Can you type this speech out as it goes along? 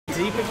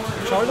Did he pick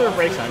Charizard or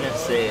Breaks? I didn't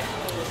see.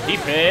 He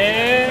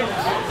picked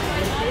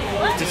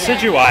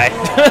Decidueye.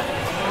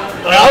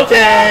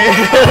 Okay.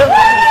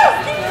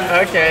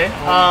 Okay.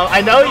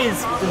 I know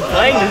he's been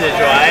playing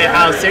Decidueye.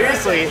 How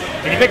seriously?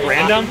 Did he pick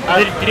random?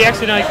 Did he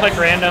accidentally click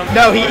random?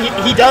 No,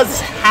 he does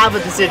have a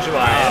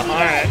Decidueye.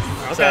 All right.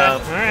 Okay. So,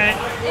 all right.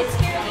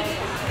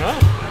 Oh.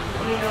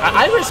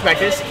 I respect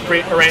this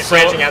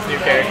branching out to new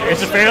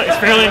characters. It's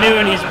fairly new,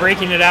 and he's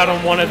breaking it out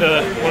on one of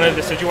the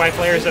Decidueye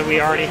players that we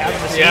already have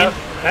in the scene. Yeah.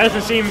 That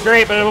doesn't seem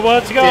great, but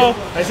let's go.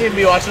 Dude, I seem to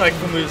be watching like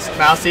Fumu's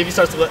mouth. See if he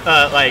starts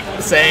like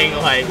saying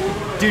like,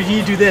 "Dude,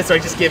 you do this," or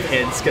like, just give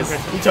hints because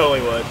he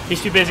totally would.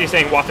 He's too busy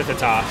saying "walk at the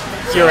top."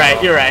 You're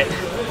right. You're right.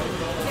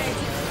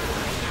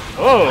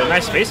 Oh,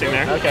 nice spacing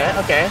there. Okay.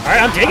 Okay. All right,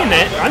 I'm digging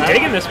it. I'm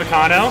digging this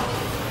Picano.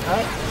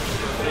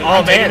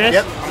 Oh man, this.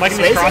 yep. I'm liking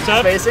Spacing, this cross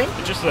up. Spacing.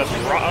 Just a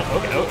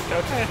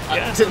okay.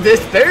 Yeah.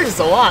 There's just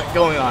a lot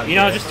going on. You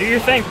know, just do your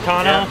thing,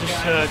 Picano. Yeah.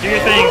 Just do your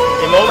thing.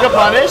 Emolga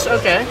punish.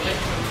 Okay.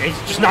 He's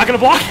just not gonna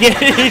block it.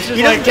 He's just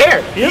He doesn't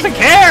care. He doesn't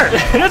care.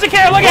 He doesn't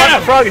care. Look at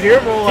him. Frog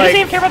here. Well, He doesn't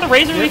even care about the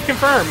Razor Leaf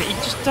confirm. He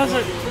just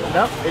doesn't.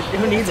 No.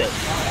 Who needs it?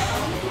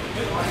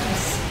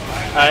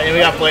 And we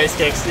got Blaze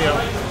Kicks. You know,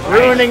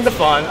 ruining the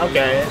fun.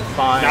 Okay,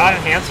 fine. Not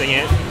enhancing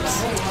it.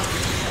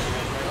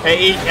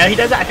 Hey, he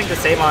does that, I think, the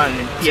same on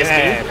PS2.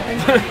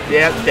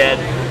 Yep, dead.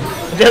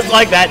 Just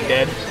like that,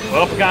 dead.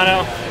 Well,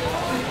 Picano,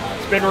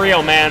 it's been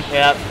real, man.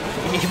 Yep.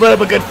 He put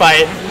up a good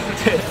fight.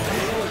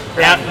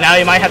 Yeah, now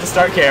he might have to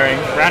start carrying.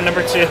 Round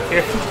number 2.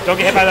 Here, don't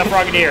get hit by that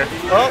Frogadier.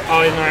 Oh,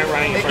 he's not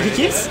running. He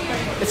keeps.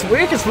 It's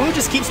weird because Fumu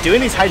just keeps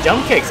doing these high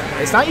jump kicks.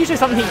 It's not usually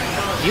something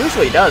he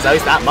usually does, at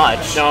least that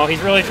much. No,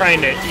 he's really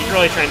trying to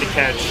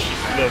catch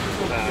the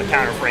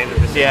counter frame of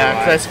this. Yeah,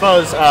 because I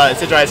suppose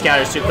Decidueye's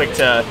counter is too quick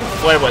to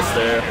Flare Blitz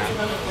through.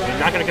 He's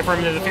not going to confirm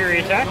into the Fury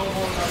attack.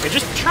 He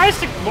just tries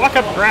to walk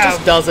up, grab.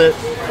 Just does it.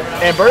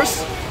 And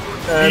burst.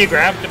 Did you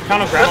grab? Did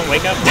Picano grab and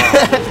wake up?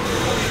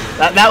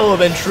 That will have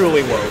been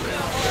truly woke.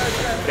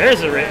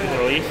 There's a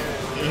relief.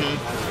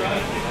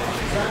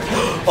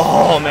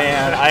 Oh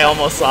man, I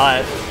almost saw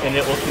it, and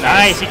it looked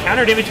nice. He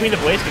countered in between the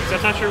Blaze Kicks.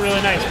 That's actually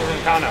really nice for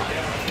Picano.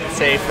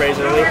 Safe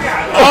Razor Leaf.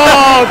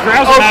 Oh,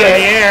 grabs him out of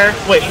the air.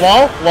 Wait,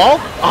 wall?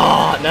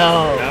 Oh,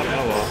 no.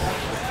 No wall.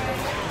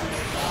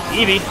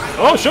 Eevee.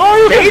 Oh,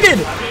 sure. Baited.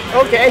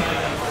 Okay.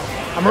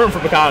 I'm rooting for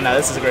Picano now.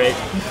 This is great.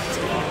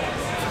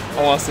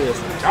 I want to see this.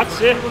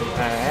 That's it.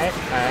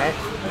 Alright.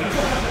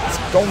 It's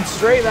going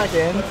straight back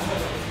in.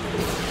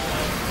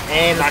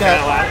 And it's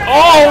gonna last.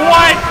 Oh,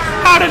 what?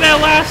 How did that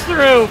last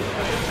through?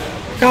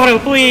 Picano,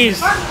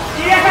 please.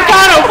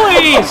 Picano,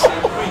 please.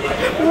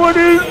 What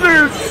is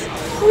this?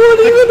 What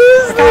even is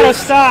this? Picano,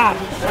 stop.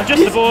 I'm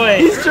just a boy.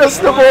 He's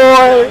just a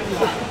boy.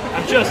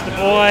 I'm just a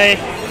boy.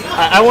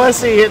 I want to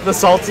see the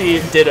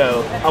salty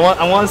Ditto. I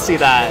want to see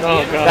that.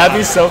 Oh god. That'd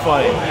be so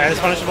funny. That is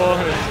punishable.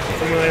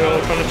 Somebody will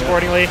punish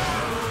accordingly.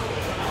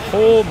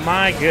 Oh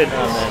my goodness.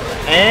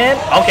 Oh, and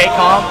okay,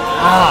 calm.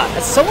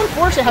 It's so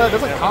unfortunate how it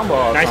doesn't combo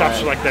all the nice time.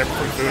 option like there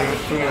from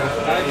Fumu.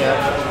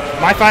 Yeah.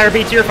 My fire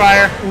beats your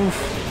fire. Oof.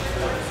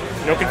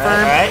 No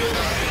confirm. Alright.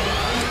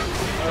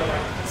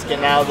 Let's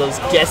get out of those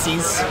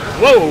guessies.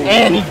 Whoa!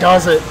 And he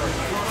does it.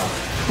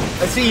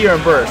 Let's see you're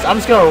in burst. I'm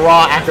just gonna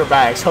raw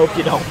acrobatics. Hope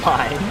you don't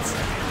mind.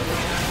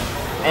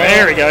 And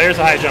there we go. There's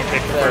a high jump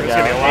kick confirmed. It's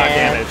gonna be a lot of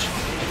damage.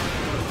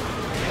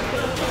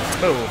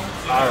 Oh.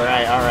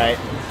 Alright.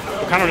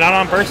 Kind of not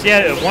on burst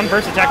yet. One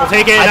burst attack will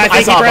take it. And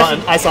I saw a button.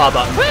 I saw a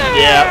button.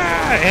 Yeah.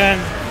 And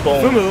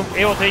boom. Fumu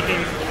able to take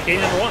game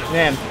number 1.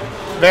 Man,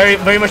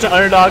 very much an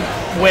underdog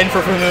win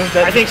for Fumu.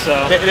 I think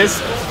so. This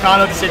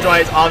Picano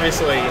Decidueye is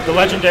obviously the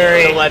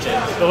legendary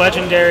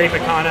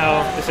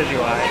Picano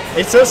Decidueye.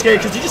 It's so scary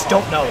because you just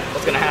don't know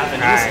what's gonna happen.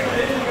 I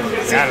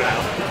don't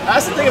know.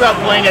 That's the thing about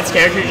playing against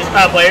characters,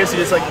 players who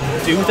just like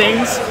do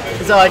things.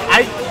 Is that like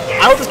I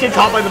let this kid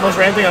caught like the most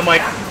random thing. I'm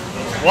like,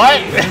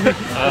 what?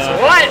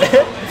 What?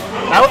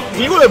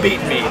 He would have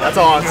beaten me. That's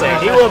all I'm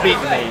saying. He would have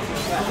beaten me.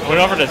 Went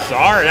over to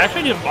Zard.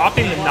 Actually, just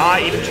opting to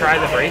not even try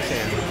the break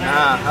in.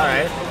 All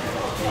right.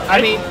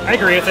 I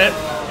agree with it.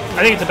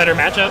 I think it's a better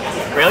matchup.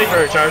 Really,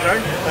 for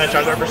Charizard?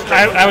 Charizard versus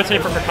Charizard? I would say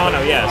for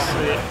Picano, yes.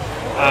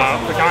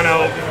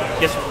 Picano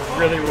gets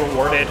really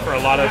rewarded for a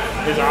lot of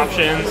his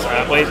options.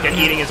 Blaziken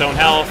eating his own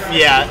health.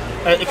 Yeah,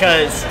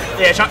 because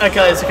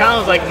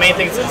Picano's like main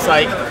things is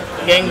like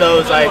getting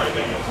those like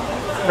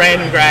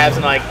random grabs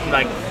and like.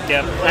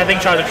 Yep. I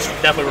think Charizard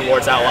definitely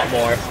rewards that a lot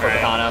more for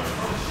Picano.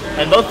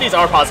 And both these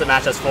are positive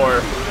matchups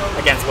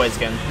against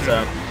Blaziken,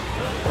 so.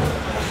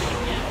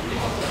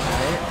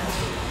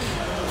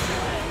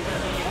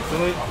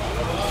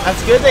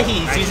 That's good that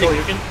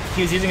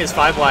he was using his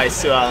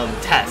 5Ys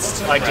to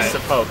test, like just to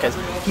poke, because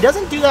he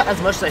doesn't do that as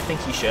much as I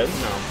think he should.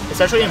 No.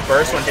 Especially in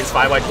burst when his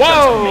 5Y just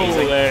does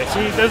amazing.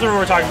 See, those are what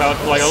we're talking about,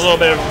 like a little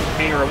bit of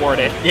being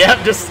rewarded.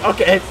 Yep, just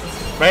okay.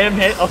 Random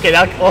hit. Okay,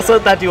 also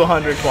that do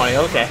 120.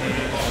 Okay.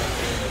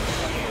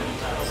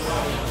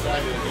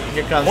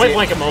 Here comes Point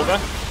blank Emolga.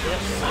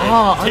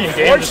 Oh,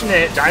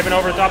 unfortunate. Diving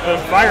over the top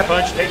of Fire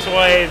Punch takes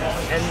away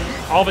and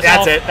all of his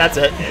health. That's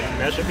it.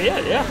 And that should be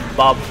it, yeah.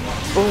 Bob.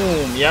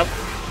 Boom. Yep.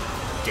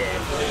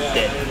 Dead.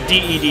 Dead.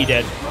 DED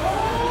dead.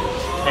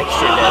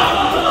 Extra dead.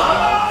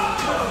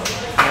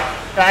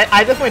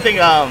 I definitely think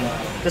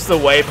just the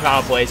way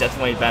Picano plays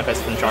definitely benefits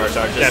from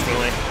Charizard. Just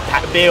Definitely.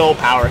 Big old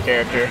power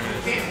character.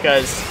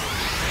 Because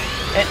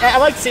I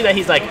like to see that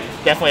he's like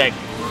definitely like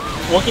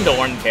looking to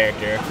learn the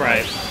character.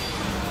 Right.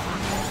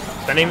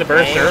 Spending the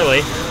burst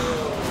early.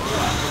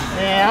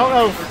 Yeah, I don't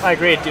know if I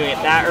agree with doing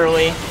it that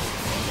early.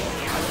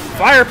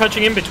 Fire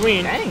punching in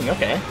between. Dang,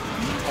 okay.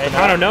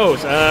 Picano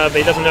knows, but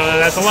he doesn't know that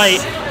that's a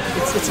light.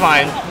 It's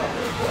fine.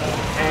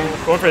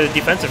 And going for the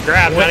defensive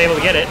grab, not able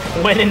to get it.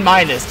 When in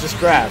minus, just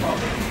grab.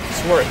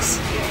 This works.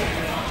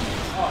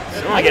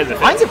 Still not getting the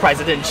I'm surprised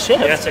it didn't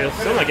shift. Yeah, still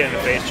not getting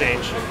the phase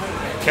change.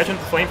 Catching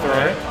the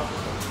flamethrower.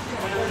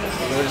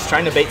 We're just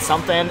trying to bait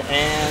something,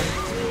 and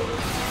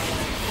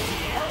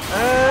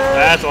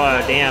that's a lot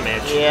of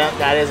damage. Yeah,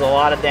 that is a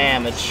lot of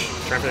damage.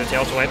 Trying for the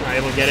tail swipe, not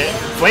able to get it.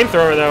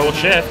 Flamethrower though will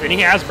shift, and he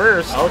has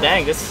burst. Oh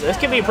dang, this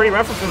could be pretty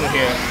rough for Fumu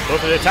here. Go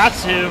for the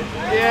Tatsu.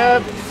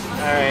 Yep.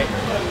 All right.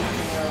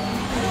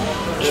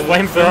 Just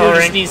Fumu flamethrowing.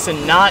 just needs to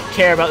not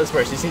care about this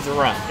burst. He just needs to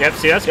run. Yep.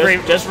 See, that's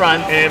great. Just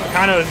run. And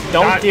Picano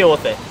don't deal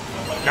with it.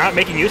 Not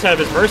making use out of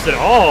his burst at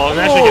all, and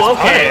actually gets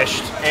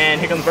punished. And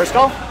here comes the burst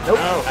call. Nope.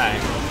 Oh. All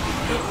right.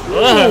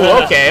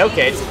 Ooh,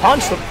 okay. Just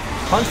punch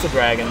the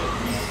dragon.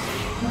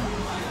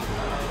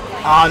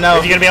 Oh no.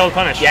 Is he gonna be able to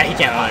punish? Yeah, he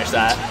can't punish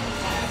that.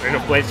 I don't know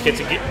if Blaze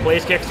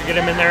kicks to get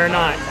him in there or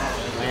not.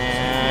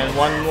 And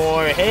one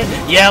more hit.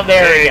 Yeah,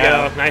 there you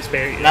go. Nice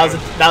berry. That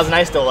was a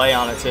nice delay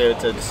on it too,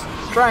 to just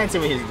try and see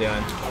what he's doing.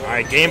 All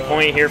right, game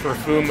point here for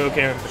Fumu.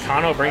 Can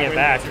Picano bring it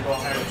back?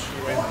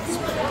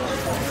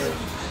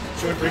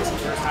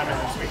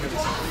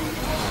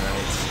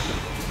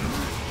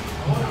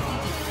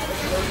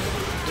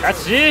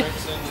 That's it.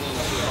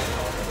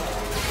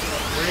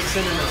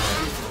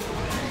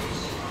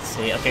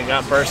 See, okay,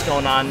 got burst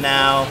going on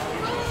now.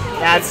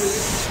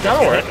 That's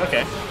gonna work.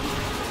 Okay.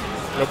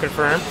 No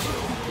confirm.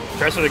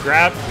 Tries for the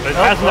grab, but it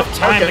has enough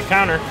time to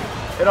counter.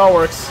 It all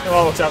works. It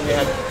all works out in the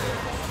end.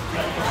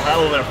 That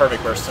would have been a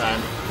perfect burst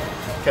time.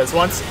 Because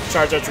once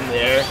Charizard's in the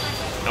air.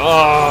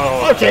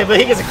 Oh. Okay, but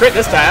he gets a crit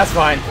this time. That's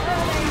fine.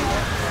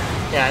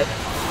 Yeah.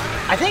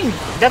 I think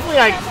definitely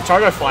like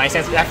Charizard flying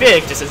stance. I feel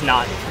like this is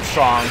not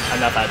strong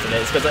enough as it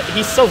is because like,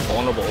 he's so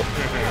vulnerable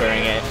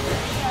during it.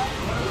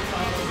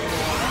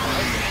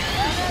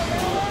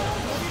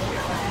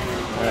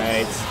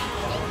 Alright.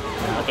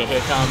 Okay,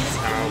 here comes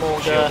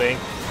Shielding.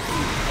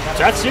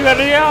 Tatsu out of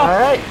the air.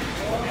 Alright.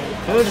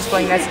 Fumu just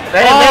playing nice.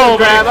 Oh,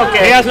 grab.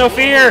 Okay. He has no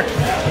fear.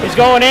 He's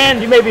going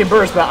in. You may be in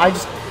burst, but I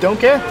just don't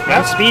care.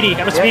 I'm speedy.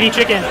 I'm a speedy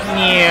chicken.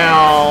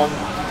 Meow.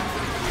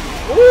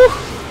 Woo.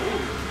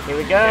 Here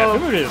we go. Yeah,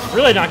 Fumu is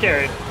really not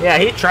caring. Yeah,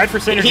 he tried for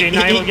synergy,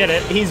 not able to get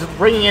it. He's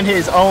bringing in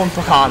his own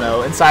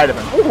Picano inside of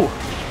him. Ooh.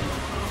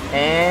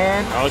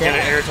 And I was gonna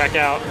air attack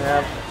out.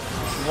 Yep.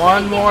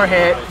 One more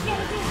hit.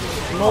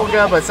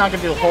 Mulga, but it's not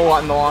gonna do a whole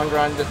lot in the long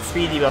run. Just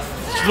speedy buff.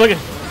 Look at.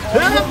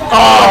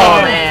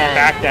 Oh man.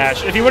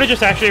 Backdash. If he would have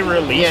just actually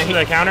released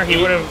the counter, he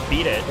would have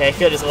beat it. Yeah, he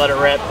could have just let it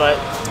rip, but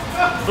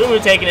Fumu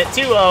taking it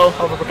 2-0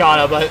 over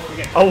Picano, but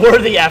a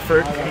worthy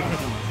effort.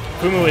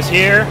 Fumu is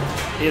here.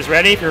 He is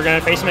ready. If you're going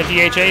to face him at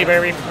DHA, you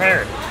better be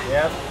prepared.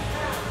 Yep.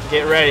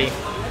 Get ready.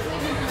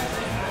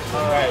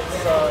 Alright,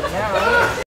 so now